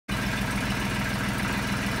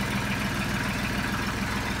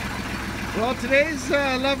Well, today's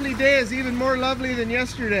lovely day is even more lovely than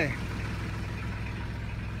yesterday.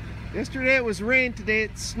 Yesterday it was rain, today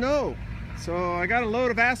it's snow. So I got a load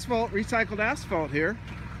of asphalt, recycled asphalt here.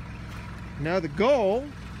 Now the goal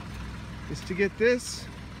is to get this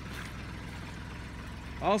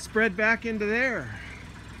all spread back into there.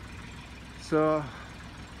 So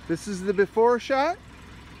this is the before shot,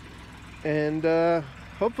 and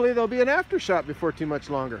hopefully there'll be an after shot before too much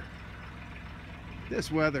longer. This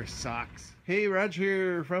weather sucks. Hey, Raj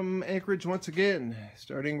here from Anchorage once again,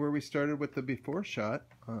 starting where we started with the before shot,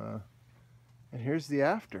 and here's the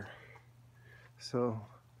after. So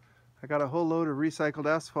I got a whole load of recycled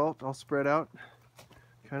asphalt all spread out,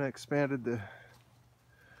 kind of expanded the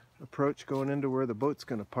approach going into where the boat's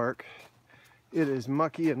going to park. It is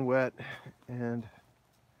mucky and wet, and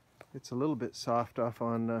it's a little bit soft off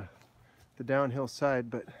on the downhill side,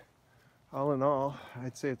 but all in all,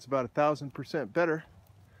 I'd say it's about 1,000% better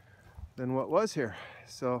than what was here.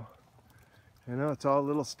 So, I know it's all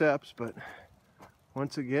little steps, but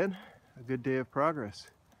once again, a good day of progress.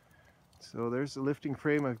 So there's the lifting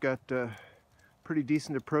frame. I've got a pretty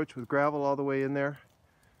decent approach with gravel all the way in there.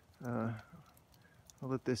 I'll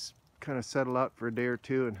let this kind of settle out for a day or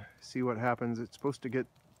two and see what happens. It's supposed to get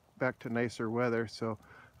back to nicer weather, so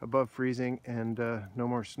above freezing and no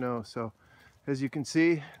more snow. So as you can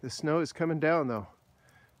see, the snow is coming down though,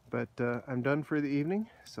 but I'm done for the evening,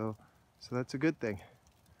 so that's a good thing.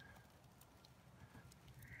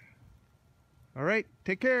 All right,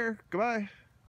 take care. Goodbye.